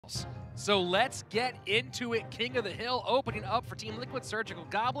So let's get into it. King of the Hill opening up for Team Liquid, Surgical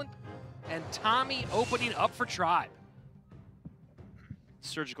Goblin, and Tommy opening up for Tribe.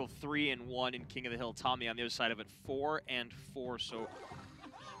 Surgical 3-1 in King of the Hill. Tommy on the other side of it, 4-4. So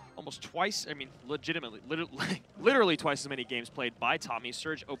almost twice, I mean, legitimately, literally twice as many games played by Tommy.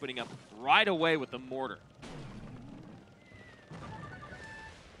 Surge opening up right away with the Mortar.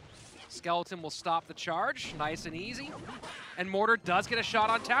 Skeleton will stop the charge, nice and easy. And Mortar does get a shot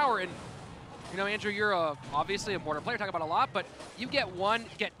on tower. And, you know, Andrew, you're obviously a Mortar player, talk about a lot, but you get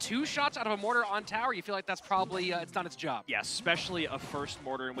two shots out of a Mortar on tower, you feel like that's probably, it's done its job. Yeah, especially a first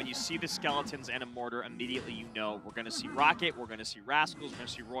Mortar. And when you see the Skeletons and a Mortar, immediately you know we're going to see Rocket, we're going to see Rascals, we're going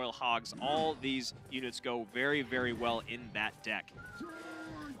to see Royal Hogs. All these units go very, very well in that deck.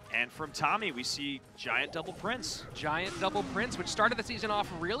 And from Tommy, we see Giant Double Prince. Giant Double Prince, which started the season off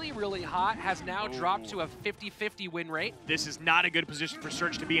really, really hot, has now dropped to a 50-50 win rate. This is not a good position for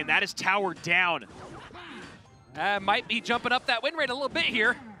Surge to be in. That is tower down. Might be jumping up that win rate a little bit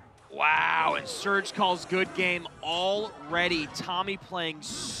here. Wow, and Surge calls good game already. Tommy playing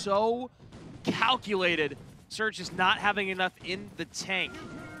so calculated. Surge is not having enough in the tank.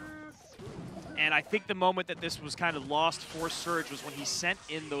 And I think the moment that this was kind of lost for Surge was when he sent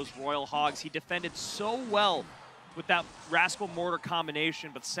in those Royal Hogs. He defended so well with that Rascal Mortar combination,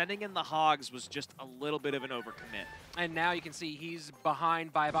 but sending in the Hogs was just a little bit of an overcommit. And now you can see he's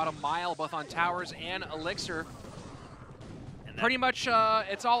behind by about a mile, both on towers and Elixir. And pretty much,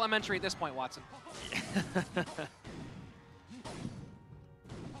 it's all elementary at this point, Watson.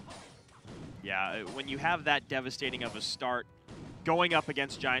 Yeah, when you have that devastating of a start, going up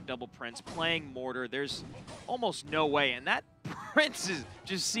against Giant Double Prince, playing Mortar, there's almost no way. And that Prince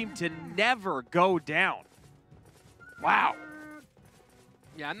just seemed to never go down. Wow.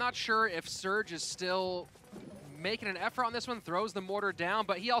 Yeah, I'm not sure if Surge is still making an effort on this one, throws the Mortar down,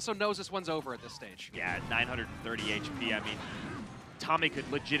 but he also knows this one's over at this stage. Yeah, at 930 HP, I mean, Tommy could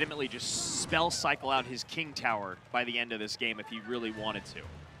legitimately just spell cycle out his King Tower by the end of this game if he really wanted to.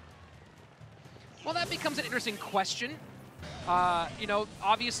 Well, that becomes an interesting question. You know,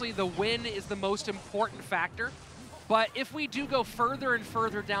 obviously the win is the most important factor, but if we do go further and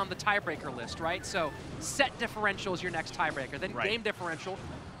further down the tiebreaker list, right? So set differential is your next tiebreaker, then game differential.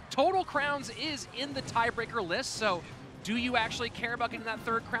 Total crowns is in the tiebreaker list, so do you actually care about getting that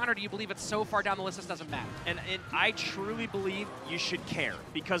third crown, or do you believe it's so far down the list this doesn't matter? And I truly believe you should care,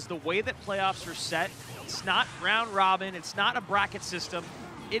 because the way that playoffs are set, it's not round robin, it's not a bracket system.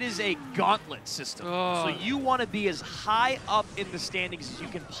 It is a gauntlet system. So you want to be as high up in the standings as you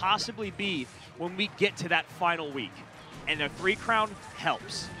can possibly be when we get to that final week. And a 3 crown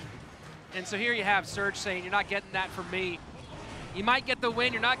helps. And so here you have Surge saying, you're not getting that from me. You might get the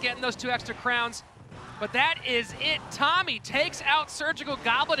win, you're not getting those 2 extra crowns. But that is it. Tommy takes out Surgical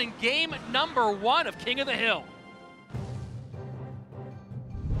Goblin in game number 1 of King of the Hill.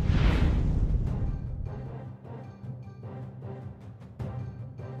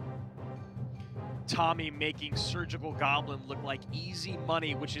 Tommy making Surgical Goblin look like easy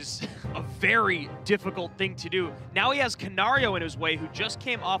money, which is a very difficult thing to do. Now he has Karnariooo in his way, who just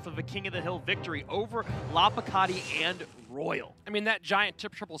came off of a King of the Hill victory over Lapakati and Royale. I mean, that giant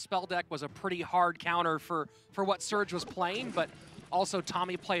triple spell deck was a pretty hard counter for what Surge was playing, but also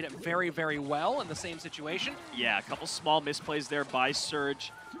Tommy played it very, very well in the same situation. Yeah, a couple small misplays there by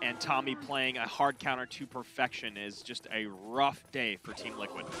Surge, and Tommy playing a hard counter to perfection is just a rough day for Team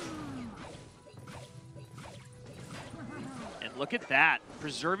Liquid. And look at that,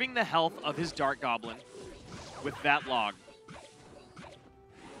 preserving the health of his Dart Goblin with that log.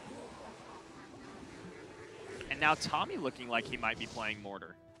 And now Tommy looking like he might be playing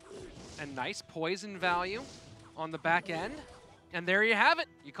Mortar. And nice poison value on the back end. And there you have it.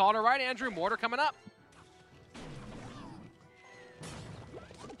 You called it right, Andrew. Mortar coming up.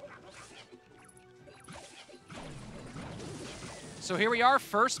 So here we are,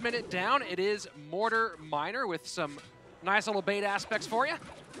 first minute down. It is Mortar Miner with some nice little bait aspects for you.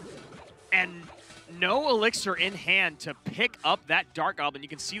 And no Elixir in hand to pick up that Dart Goblin. You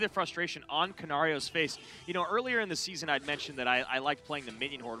can see the frustration on Karnarioo's face. You know, earlier in the season, I'd mentioned that I liked playing the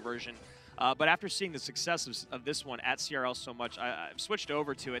Minion Horde version. But after seeing the success of this one at CRL so much, I've switched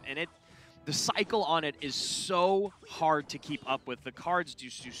over to it. And the cycle on it is so hard to keep up with. The cards do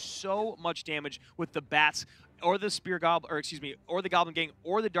so much damage with the bats, or the Spear Goblin, or excuse me, or the Goblin Gang,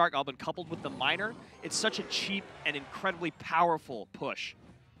 or the Dart Goblin coupled with the Miner. It's such a cheap and incredibly powerful push.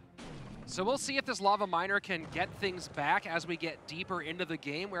 So we'll see if this Lava Miner can get things back as we get deeper into the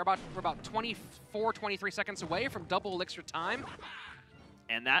game. We're about 24, 23 seconds away from double Elixir time.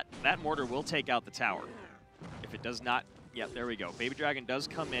 And that Mortar will take out the tower if it does not Yep, there we go. Baby Dragon does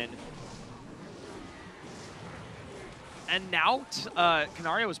come in. And now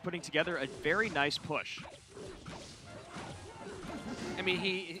Karnariooo is putting together a very nice push. I mean,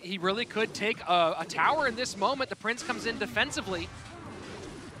 he really could take a tower in this moment. The Prince comes in defensively.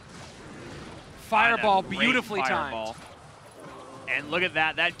 Fireball, beautifully timed. And look at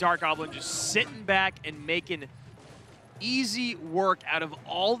that. That Dark Goblin just sitting back and making easy work out of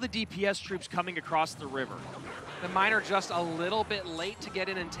all the DPS troops coming across the river. The Miner just a little bit late to get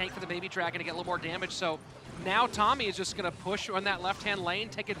in and tank for the Baby Dragon to get a little more damage. So now Tommy is just going to push on that left-hand lane,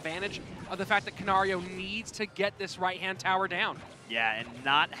 take advantage of the fact that Karnariooo needs to get this right-hand tower down. Yeah, and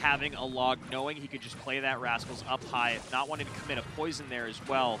not having a log, knowing he could just play that Rascals up high, not wanting to commit a poison there as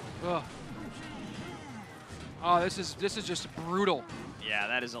well. Ugh. Oh, this is just brutal. Yeah,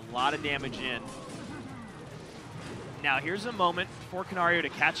 that is a lot of damage in. Now here's a moment for Karnariooo to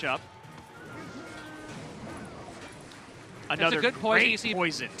catch up. Another That's a good poison. great You see,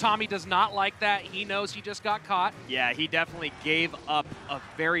 poison. Tommy does not like that. He knows he just got caught. Yeah, he definitely gave up a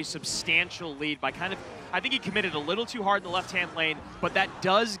very substantial lead by I think he committed a little too hard in the left-hand lane, but that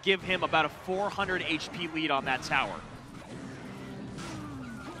does give him about a 400 HP lead on that tower.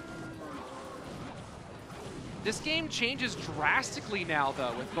 This game changes drastically now,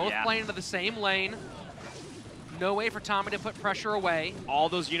 though, with both playing into the same lane. No way for Tommy to put pressure away. All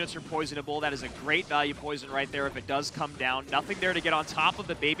those units are poisonable. That is a great value poison right there if it does come down. Nothing there to get on top of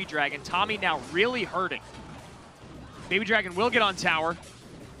the Baby Dragon. Tommy now really hurting. Baby Dragon will get on tower.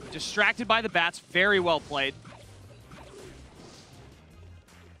 Distracted by the bats. Very well played.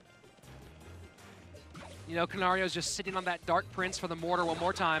 You know, Karnarioo's just sitting on that Dark Prince for the Mortar one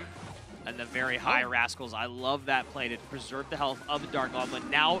more time. And the very high Rascals. I love that play to preserve the health of the Dark Goblin.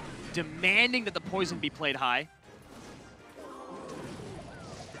 Now demanding that the poison be played high.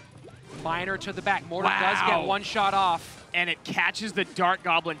 Miner to the back. Mortar does get one shot off. And it catches the Dark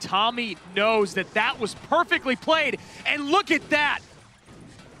Goblin. Tommy knows that that was perfectly played. And look at that.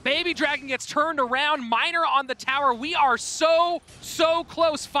 Baby Dragon gets turned around. Miner on the tower. We are so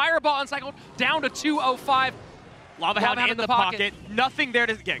close. Fireball uncycled down to 205. Lava Hound in the pocket. Nothing there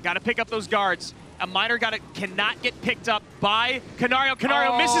to get. Got to pick up those guards. A Miner cannot get picked up by Karnariooo.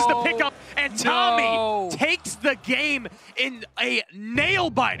 Karnariooo misses the pickup, and Tommy takes the game in a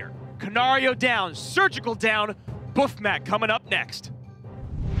nail biter. Karnariooo down, surgical down. Boeufmac coming up next.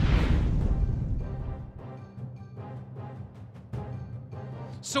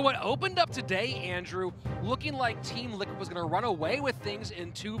 So what opened up today, Andrew, looking like Team Liquid was going to run away with things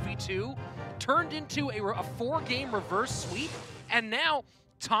in 2v2, turned into a 4-game reverse sweep, and now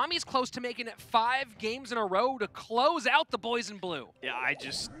Tommy's close to making it 5 games in a row to close out the boys in blue. Yeah,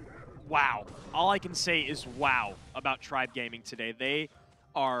 wow. All I can say is wow about Tribe Gaming today. They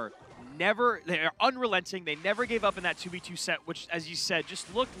are unrelenting. They never gave up in that 2v2 set, which, as you said,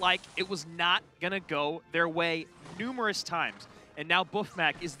 just looked like it was not going to go their way numerous times. And now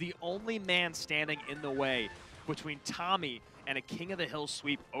Boeufmac is the only man standing in the way between Tommy and a King of the Hill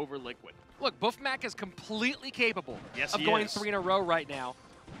sweep over Liquid. Look, Boeufmac is completely capable of he going is. 3 in a row right now,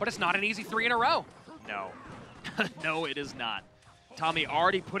 but it's not an easy 3 in a row. No. No, it is not. Tommy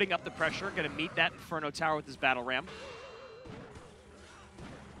already putting up the pressure, going to meet that Inferno Tower with his Battle Ram.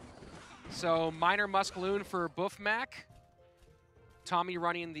 So Miner Musk Loon for Boeufmac. Tommy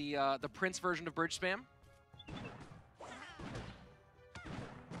running the Prince version of Bridge Spam.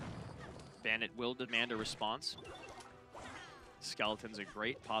 Bandit will demand a response. Skeleton's a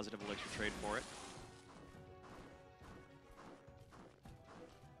great positive elixir trade for it.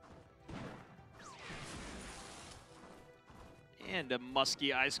 And a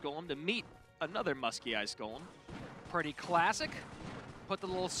Musky Ice Golem to meet another Musky Ice Golem. Pretty classic. Put the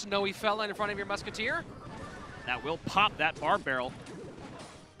little snowy fella in front of your Musketeer. That will pop that Bar Barrel.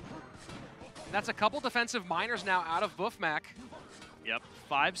 That's a couple defensive miners now out of Boeufmac. Yep,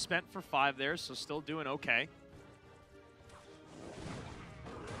 5 spent for 5 there, so still doing okay.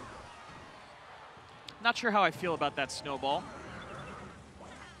 Not sure how I feel about that Snowball.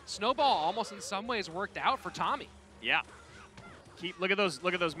 Snowball almost in some ways worked out for Tommy. Yeah. Look at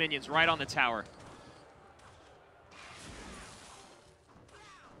those minions right on the tower.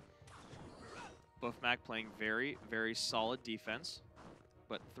 Boeufmac playing very, very solid defense,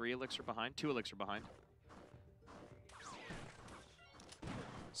 but 2 elixir behind.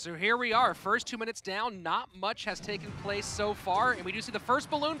 So here we are, first 2 minutes down. Not much has taken place so far, and we do see the first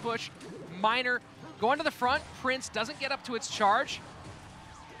balloon push. Miner going to the front. Prince doesn't get up to its charge.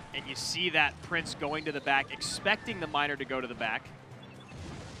 And you see that Prince going to the back, expecting the Miner to go to the back.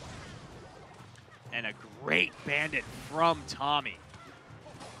 And a great Bandit from Tommy.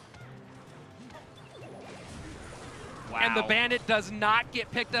 Wow. And the Bandit does not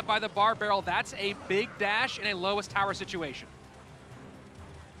get picked up by the Bar Barrel. That's a big dash in a lowest tower situation.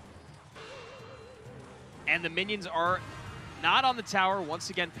 And the minions are not on the tower, once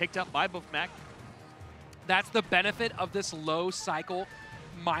again picked up by Boeufmac. That's the benefit of this low cycle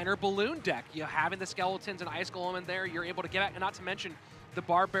minor balloon deck. You having the skeletons and ice golem in there, you're able to get out, and not to mention the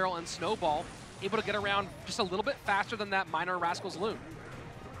Bar Barrel and Snowball, able to get around just a little bit faster than that minor Rascals Loon.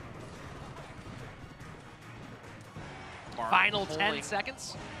 Final 10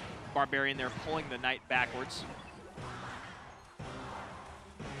 seconds. Barbarian there pulling the knight backwards.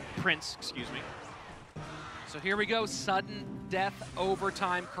 Prince, excuse me. So here we go, sudden death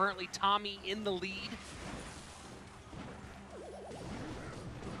overtime. Currently Tommy in the lead.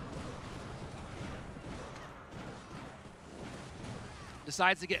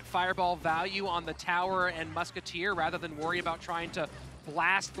 Decides to get fireball value on the tower and musketeer rather than worry about trying to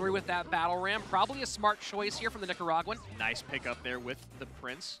blast through with that battle ram. Probably a smart choice here from the Nicaraguan. Nice pick up there with the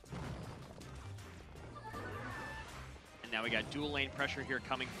Prince. And now we got dual lane pressure here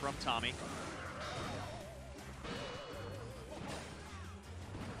coming from Tommy.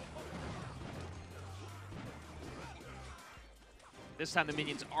 This time the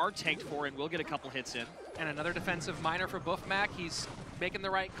minions are tanked for and will get a couple hits in. And another defensive miner for Boeufmac. He's making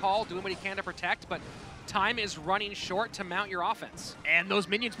the right call, doing what he can to protect, but time is running short to mount your offense. And those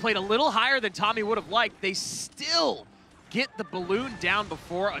minions played a little higher than Tommy would have liked. They still get the balloon down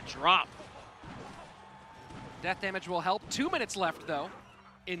before a drop. Death damage will help. 2 minutes left, though,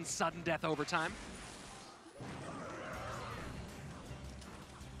 in sudden death overtime.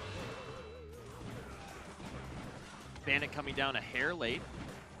 Bandit coming down a hair late.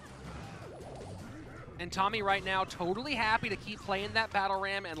 And Tommy right now totally happy to keep playing that battle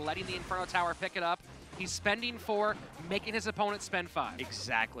ram and letting the Inferno Tower pick it up. He's spending 4, making his opponent spend 5.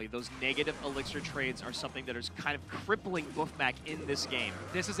 Exactly. Those negative elixir trades are something that is kind of crippling Boeufmac in this game.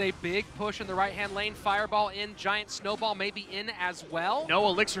 This is a big push in the right-hand lane. Fireball in, Giant Snowball maybe in as well. No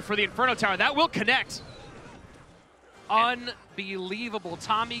elixir for the Inferno Tower. That will connect. Unbelievable.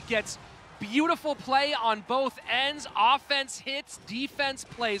 Tommy gets beautiful play on both ends. Offense hits, defense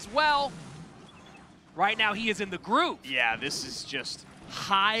plays well. Right now he is in the groove. Yeah, this is just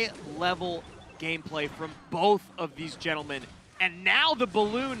high-level gameplay from both of these gentlemen. And now the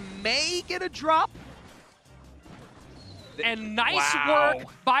balloon may get a drop. And nice work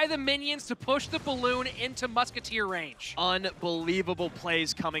by the minions to push the balloon into musketeer range. Unbelievable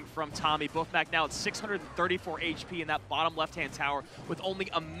plays coming from Tommy. Boeufmac now at 634 HP in that bottom left-hand tower with only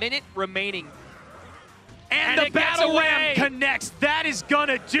a minute remaining. And the battle ram connects. That is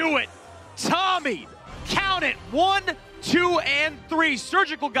gonna do it. Tommy, count it. 1, 2, and 3.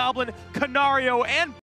 Surgical Goblin, Karnariooo, and